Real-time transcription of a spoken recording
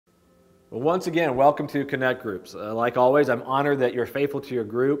Well, once again, welcome to Connect Groups. Like always, I'm honored that you're faithful to your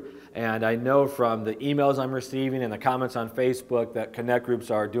group, and I know from the emails I'm receiving and the comments on Facebook that Connect Groups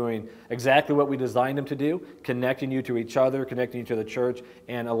are doing exactly what we designed them to do, connecting you to each other, connecting you to the church,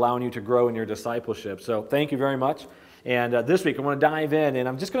 and allowing you to grow in your discipleship. So thank you very much. And this week I want to dive in, and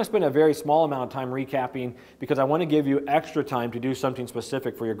I'm just going to spend a very small amount of time recapping because I want to give you extra time to do something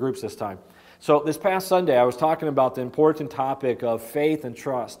specific for your groups this time. So this past Sunday, I was talking about the important topic of faith and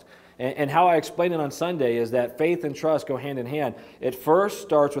trust. And how I explained it on Sunday is that faith and trust go hand in hand. It first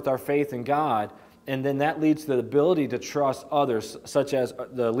starts with our faith in God, and then that leads to the ability to trust others, such as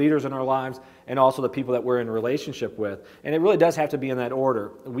the leaders in our lives and also the people that we're in a relationship with. And it really does have to be in that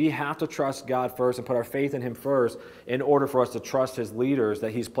order. We have to trust God first and put our faith in Him first in order for us to trust His leaders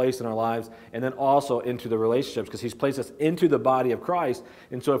that He's placed in our lives, and then also into the relationships, because He's placed us into the body of Christ.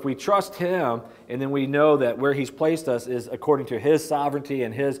 And so if we trust Him, and then we know that where He's placed us is according to His sovereignty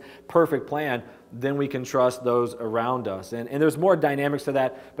and His perfect plan, then we can trust those around us. And there's more dynamics to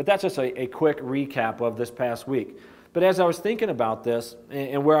that, but that's just a quick recap of this past week. But as I was thinking about this,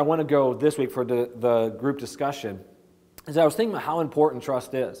 and where I want to go this week for the group discussion, is I was thinking about how important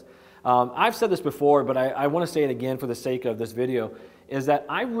trust is. I've said this before, but I want to say it again for the sake of this video, is that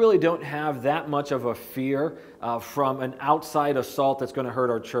I really don't have that much of a fear from an outside assault that's going to hurt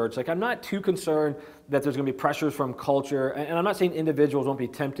our church. Like, I'm not too concerned that there's going to be pressures from culture, and I'm not saying individuals won't be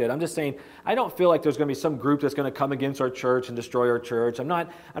tempted. I'm just saying I don't feel like there's going to be some group that's going to come against our church and destroy our church. I'm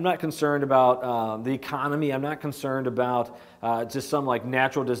not concerned about the economy. I'm not concerned about just some like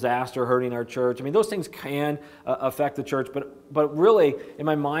natural disaster hurting our church. I mean, those things can affect the church, but really, in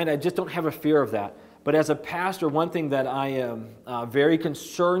my mind, I just don't have a fear of that. But as a pastor, one thing that I am very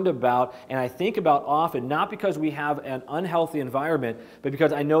concerned about, and I think about often, not because we have an unhealthy environment, but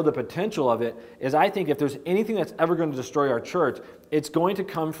because I know the potential of it, is I think if there's anything that's ever going to destroy our church, it's going to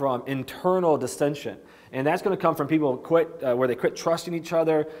come from internal dissension. And that's going to come from people where they quit trusting each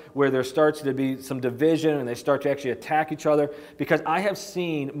other, where there starts to be some division and they start to actually attack each other. Because I have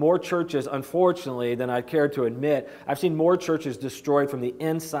seen more churches, unfortunately, than I care to admit, I've seen more churches destroyed from the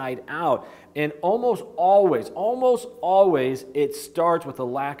inside out. And almost always, it starts with a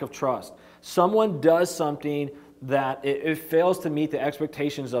lack of trust. Someone does something that it fails to meet the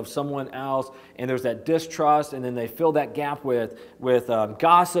expectations of someone else, and there's that distrust, and then they fill that gap with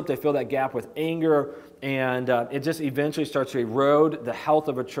gossip, they fill that gap with anger, and it just eventually starts to erode the health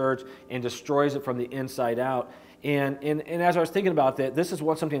of a church and destroys it from the inside out. And as I was thinking about that, this is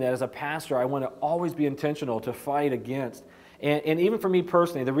something that as a pastor I want to always be intentional to fight against. And even for me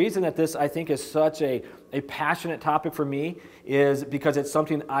personally, the reason that this, I think, is such a passionate topic for me is because it's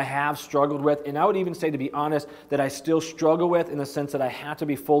something I have struggled with. And I would even say, to be honest, that I still struggle with, in the sense that I have to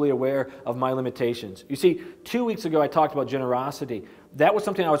be fully aware of my limitations. You see, 2 weeks ago I talked about generosity. That was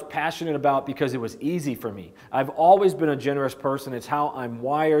something I was passionate about because it was easy for me. I've always been a generous person. It's how I'm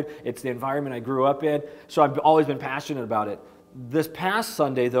wired. It's the environment I grew up in. So I've always been passionate about it. This past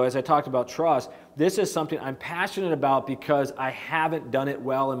Sunday, though, as I talked about trust, this is something I'm passionate about because I haven't done it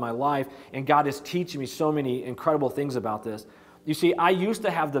well in my life, and God is teaching me so many incredible things about this. You see, I used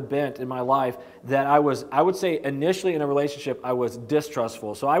to have the bent in my life that I would say initially in a relationship, I was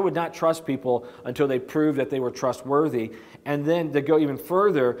distrustful. So I would not trust people until they proved that they were trustworthy. And then to go even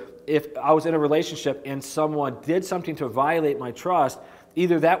further, if I was in a relationship and someone did something to violate my trust,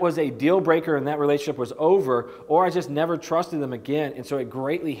 either that was a deal breaker and that relationship was over, or I just never trusted them again, and so it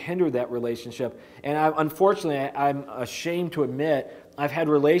greatly hindered that relationship. And unfortunately, I'm ashamed to admit, I've had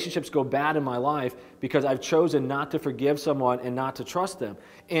relationships go bad in my life because I've chosen not to forgive someone and not to trust them.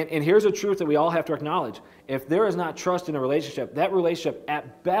 And here's a truth that we all have to acknowledge. If there is not trust in a relationship, that relationship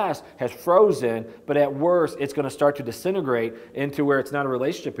at best has frozen, but at worst, it's going to start to disintegrate into where it's not a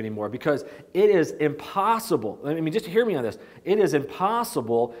relationship anymore, because it is impossible. I mean, just hear me on this. It is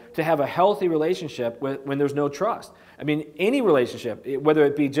impossible to have a healthy relationship when there's no trust. I mean, any relationship, whether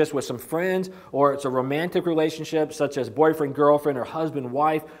it be just with some friends, or it's a romantic relationship such as boyfriend, girlfriend, or husband,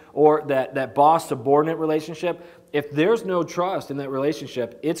 wife, or that boss-subordinate relationship, if there's no trust in that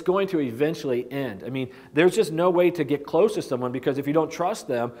relationship, it's going to eventually end. I mean, there's just no way to get close to someone, because if you don't trust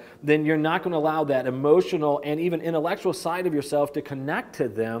them, then you're not going to allow that emotional and even intellectual side of yourself to connect to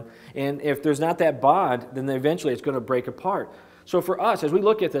them. And if there's not that bond, then eventually it's going to break apart. So for us, as we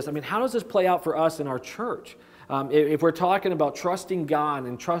look at this, I mean, how does this play out for us in our church? If we're talking about trusting God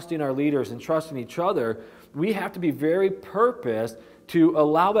and trusting our leaders and trusting each other, we have to be very purposed to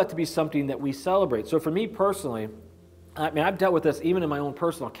allow that to be something that we celebrate. So for me personally, I mean, I've dealt with this even in my own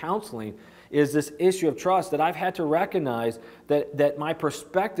personal counseling, is this issue of trust, that I've had to recognize that my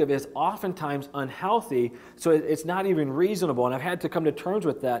perspective is oftentimes unhealthy, so it's not even reasonable, and I've had to come to terms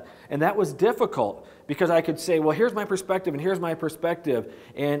with that, and that was difficult, because I could say, well, here's my perspective, and here's my perspective,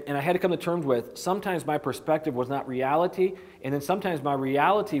 and I had to come to terms with, sometimes my perspective was not reality, and then sometimes my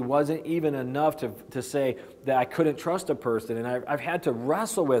reality wasn't even enough to say that I couldn't trust a person, and I've had to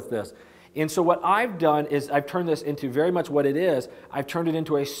wrestle with this. And so what I've done is I've turned this into very much what it is. I've turned it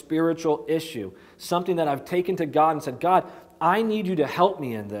into a spiritual issue, something that I've taken to God and said, God, I need you to help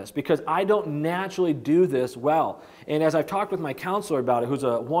me in this because I don't naturally do this well. And as I've talked with my counselor about it, who's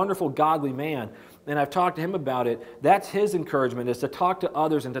a wonderful, godly man, and I've talked to him about it, that's his encouragement, is to talk to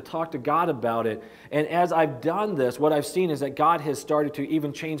others and to talk to God about it. And as I've done this, what I've seen is that God has started to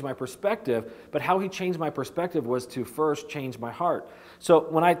even change my perspective, but how he changed my perspective was to first change my heart. So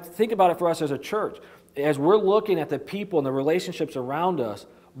when I think about it for us as a church, as we're looking at the people and the relationships around us,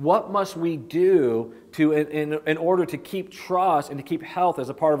 what must we do in order to keep trust and to keep health as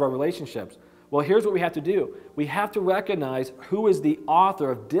a part of our relationships? Well, here's what we have to do. We have to recognize who is the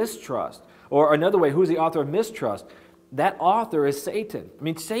author of distrust, or another way, who is the author of mistrust. That author is Satan. I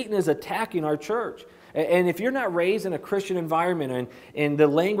mean, Satan is attacking our church. And if you're not raised in a Christian environment and in the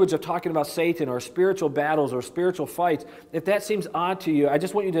language of talking about Satan or spiritual battles or spiritual fights, if that seems odd to you,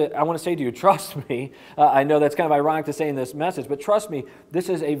 I want to say to you, trust me. I know that's kind of ironic to say in this message, but trust me, this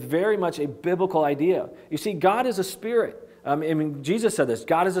is very much a biblical idea. You see, God is a spirit. I mean, Jesus said this,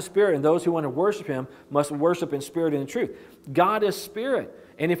 God is a spirit, and those who want to worship him must worship in spirit and in truth. God is spirit.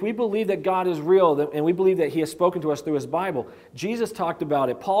 And if we believe that God is real, and we believe that he has spoken to us through his Bible, Jesus talked about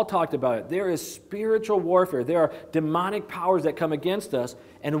it, Paul talked about it, there is spiritual warfare. There are demonic powers that come against us,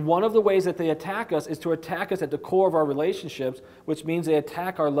 and one of the ways that they attack us is to attack us at the core of our relationships, which means they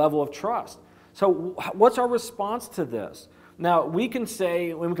attack our level of trust. So what's our response to this? Now, we can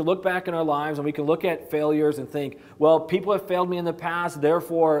say, we can look back in our lives and we can look at failures and think, well, people have failed me in the past,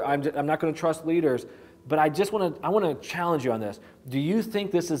 therefore I'm not going to trust leaders. But I want to challenge you on this. Do you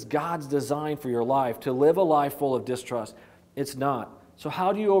think this is God's design for your life, to live a life full of distrust? It's not. So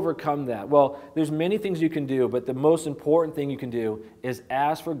how do you overcome that? Well, there's many things you can do, but the most important thing you can do is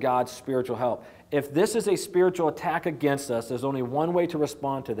ask for God's spiritual help. If this is a spiritual attack against us, there's only one way to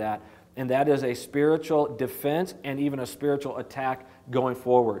respond to that, and that is a spiritual defense and even a spiritual attack going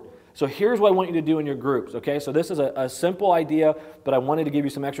forward. So here's what I want you to do in your groups, okay? So this is a simple idea, but I wanted to give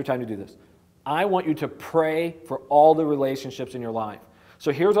you some extra time to do this. I want you to pray for all the relationships in your life.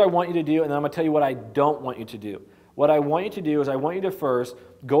 So here's what I want you to do, and then I'm going to tell you what I don't want you to do. What I want you to do is I want you to first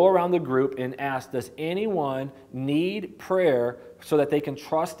go around the group and ask, does anyone need prayer so that they can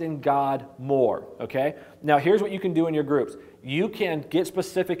trust in God more, okay? Now here's what you can do in your groups. You can get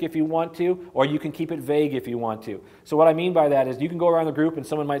specific if you want to, or you can keep it vague if you want to. So what I mean by that is you can go around the group and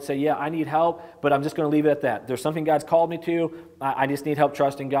someone might say, yeah, I need help, but I'm just going to leave it at that. There's something God's called me to. I just need help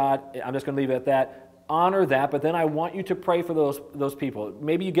trusting God. I'm just going to leave it at that. Honor that, but then I want you to pray for those people.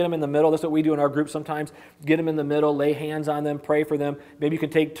 Maybe you get them in the middle. That's what we do in our group sometimes. Get them in the middle, lay hands on them, pray for them. Maybe you can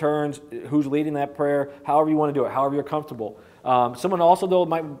take turns, who's leading that prayer, however you want to do it, however you're comfortable. Someone also, though,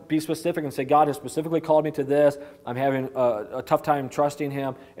 might be specific and say, God has specifically called me to this. I'm having a tough time trusting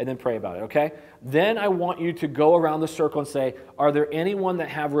him, and then pray about it, okay? Then I want you to go around the circle and say, are there anyone that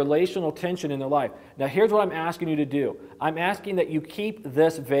have relational tension in their life? Now, here's what I'm asking you to do. I'm asking that you keep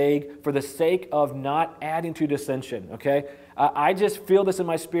this vague for the sake of not adding to dissension, okay? I just feel this in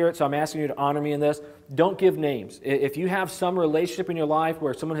my spirit, so I'm asking you to honor me in this. Don't give names. If you have some relationship in your life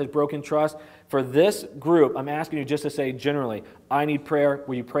where someone has broken trust, for this group, I'm asking you just to say generally, I need prayer,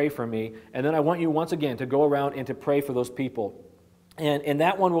 will you pray for me? And then I want you once again to go around and to pray for those people. And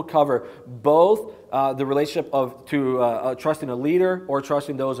that one will cover both the relationship of trusting a leader or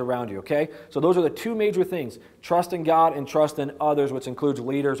trusting those around you, okay? So those are the two major things, trusting God and trusting others, which includes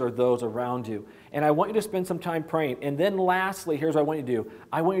leaders or those around you. And I want you to spend some time praying. And then lastly, here's what I want you to do.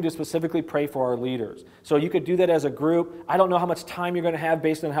 I want you to specifically pray for our leaders. So you could do that as a group. I don't know how much time you're going to have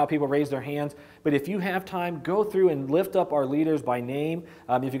based on how people raise their hands, but if you have time, go through and lift up our leaders by name.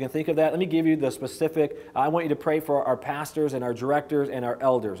 If you can think of that, let me give you the specific. I want you to pray for our pastors and our directors and our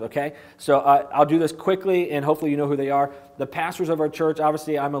elders, okay? So I'll do this quickly, and hopefully you know who they are. The pastors of our church,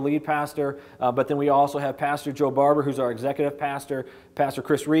 obviously I'm a lead pastor, but then we also have Pastor Joe Barber, who's our executive pastor, Pastor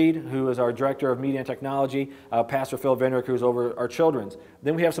Chris Reed, who is our director of media and technology, Pastor Phil Vendrick, who's over our children's.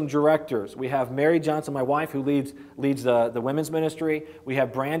 Then we have some directors. We have Mary Johnson, my wife, who leads the women's ministry. We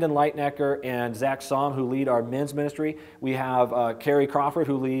have Brandon Lightnecker and Zach Somm, who lead our men's ministry. We have Carrie Crawford,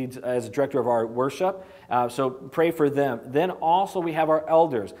 who leads as director of our worship. So pray for them. Then also we have our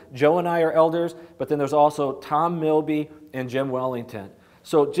elders. Joe and I are elders, but then there's also Tom Milby and Jim Wellington.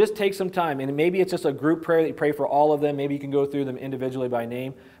 So just take some time, and maybe it's just a group prayer that you pray for all of them. Maybe you can go through them individually by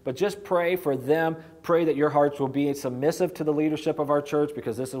name, but just pray for them. Pray that your hearts will be submissive to the leadership of our church,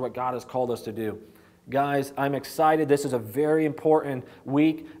 because this is what God has called us to do. Guys, I'm excited. This is a very important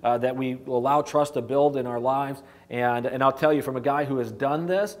week that we allow trust to build in our lives. And I'll tell you, from a guy who has done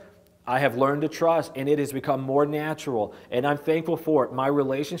this, I have learned to trust, and it has become more natural, and I'm thankful for it. My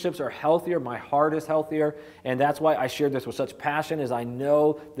relationships are healthier, my heart is healthier, and that's why I shared this with such passion, as I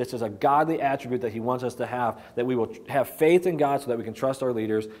know this is a godly attribute that He wants us to have, that we will have faith in God so that we can trust our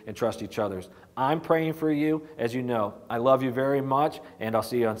leaders and trust each other. I'm praying for you. As you know, I love you very much, and I'll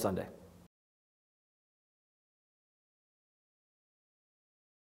see you on Sunday.